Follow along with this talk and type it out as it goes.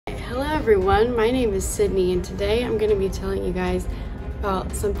everyone, my name is Sydney and today I'm going to be telling you guys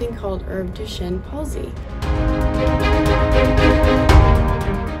about something called Erb-Duchenne Palsy.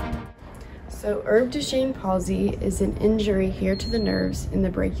 So Erb-Duchenne Palsy is an injury here to the nerves in the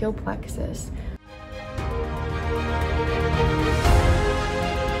brachial plexus,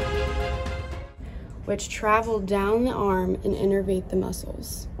 which travel down the arm and innervate the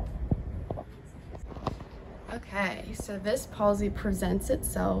muscles. Okay, so this palsy presents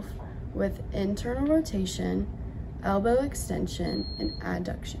itself with internal rotation, elbow extension, and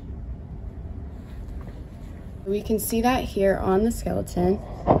adduction. We can see that here on the skeleton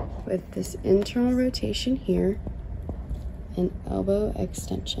with this internal rotation here and elbow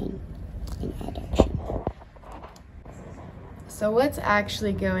extension and adduction. So what's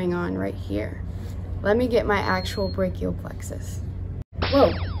actually going on right here? Let me get my actual brachial plexus.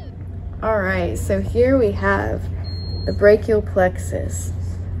 Whoa! All right, so here we have the brachial plexus.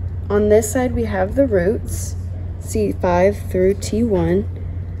 On this side, we have the roots, C5 through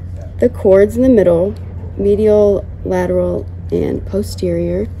T1, the cords in the middle, medial, lateral, and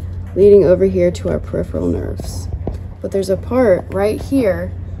posterior, leading over here to our peripheral nerves. But there's a part right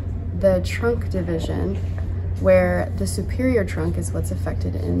here, the trunk division, where the superior trunk is what's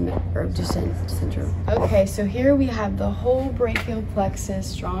affected in Erb-Duchenne syndrome. Okay, so here we have the whole brachial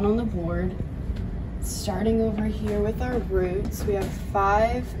plexus drawn on the board. Starting over here with our roots, we have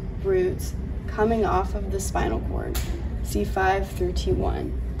 5 roots coming off of the spinal cord, C5 through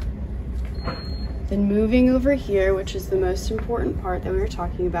T1. Then moving over here, which is the most important part that we were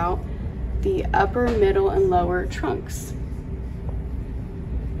talking about, the upper, middle, and lower trunks.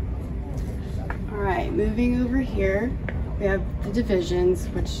 All right, moving over here, we have the divisions,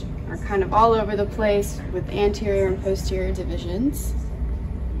 which are kind of all over the place with anterior and posterior divisions.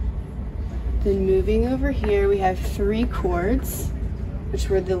 Then moving over here, we have 3 cords, which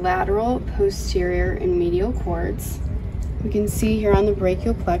were the lateral, posterior, and medial cords. We can see here on the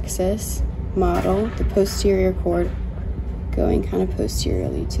brachial plexus model, the posterior cord going kind of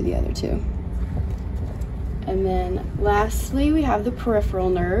posteriorly to the other 2. And then lastly, we have the peripheral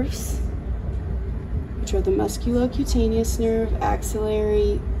nerves, which are the musculocutaneous nerve,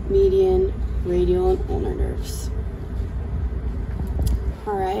 axillary, median, radial, and ulnar nerves.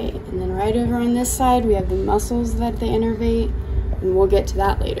 All right, and then right over on this side, we have the muscles that they innervate, and we'll get to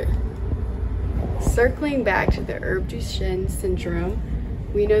that later. Circling back to the Erb-Duchenne syndrome,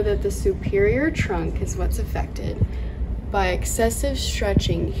 we know that the superior trunk is what's affected by excessive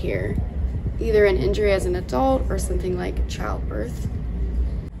stretching here, either an injury as an adult or something like childbirth.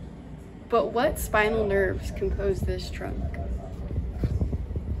 But what spinal nerves compose this trunk?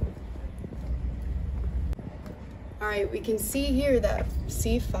 All right, we can see here that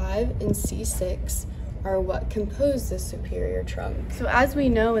C5 and C6 are what compose the superior trunk. So as we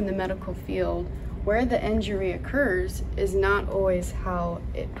know in the medical field, where the injury occurs is not always how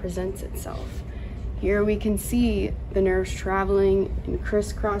it presents itself. Here we can see the nerves traveling and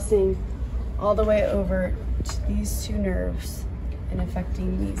crisscrossing all the way over to these 2 nerves and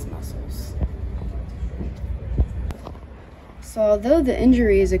affecting these muscles. So although the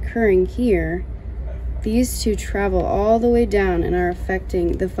injury is occurring here, these 2 travel all the way down and are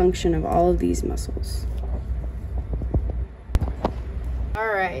affecting the function of all of these muscles.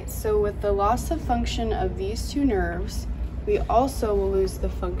 All right, so with the loss of function of these 2 nerves, we also will lose the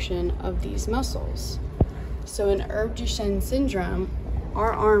function of these muscles. So in Erb-Duchenne syndrome,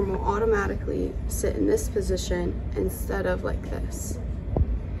 our arm will automatically sit in this position instead of like this.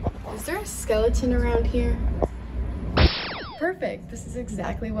 Is there a skeleton around here? Perfect, this is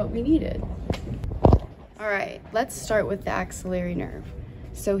exactly what we needed. All right, let's start with the axillary nerve.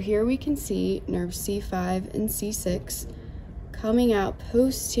 So here we can see nerve C5 and C6 coming out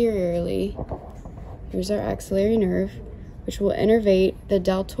posteriorly. Here's our axillary nerve, which will innervate the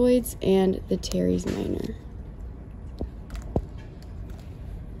deltoids and the teres minor.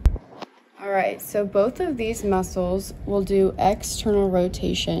 All right, so both of these muscles will do external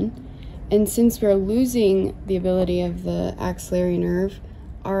rotation, and since we're losing the ability of the axillary nerve,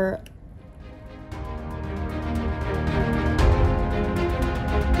 our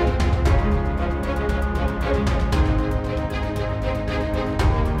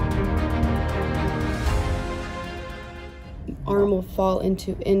arm will fall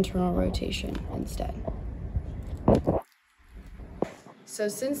into internal rotation instead. So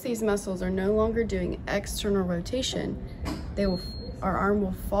since these muscles are no longer doing external rotation, our arm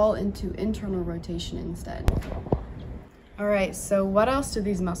will fall into internal rotation instead. All right, so what else do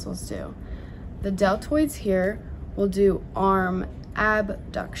these muscles do? The deltoids here will do arm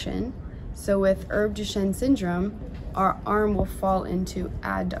abduction. So with Erb-Duchenne syndrome, our arm will fall into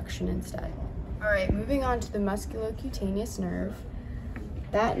adduction instead. All right, moving on to the musculocutaneous nerve.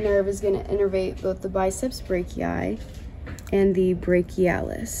 That nerve is going to innervate both the biceps brachii and the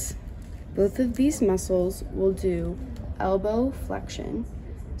brachialis. Both of these muscles will do elbow flexion.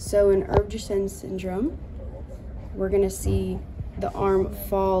 So in Erb-Duchenne syndrome, we're going to see the arm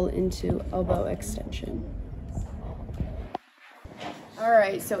fall into elbow extension. All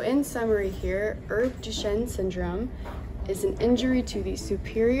right, so in summary here, Erb-Duchenne syndrome is an injury to the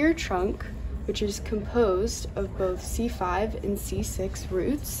superior trunk, which is composed of both C5 and C6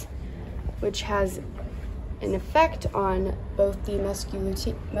 roots, which has an effect on both the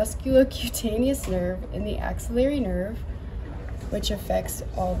musculocutaneous nerve and the axillary nerve, which affects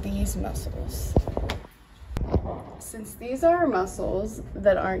all these muscles. Since these are muscles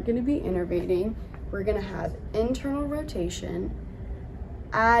that aren't going to be innervating, we're going to have internal rotation,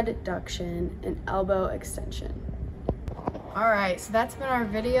 adduction, and elbow extension. All right, so that's been our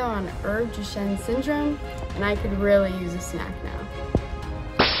video on Erb-Duchenne syndrome, and I could really use a snack now.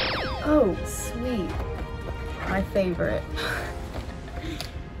 Oh, sweet. My favorite.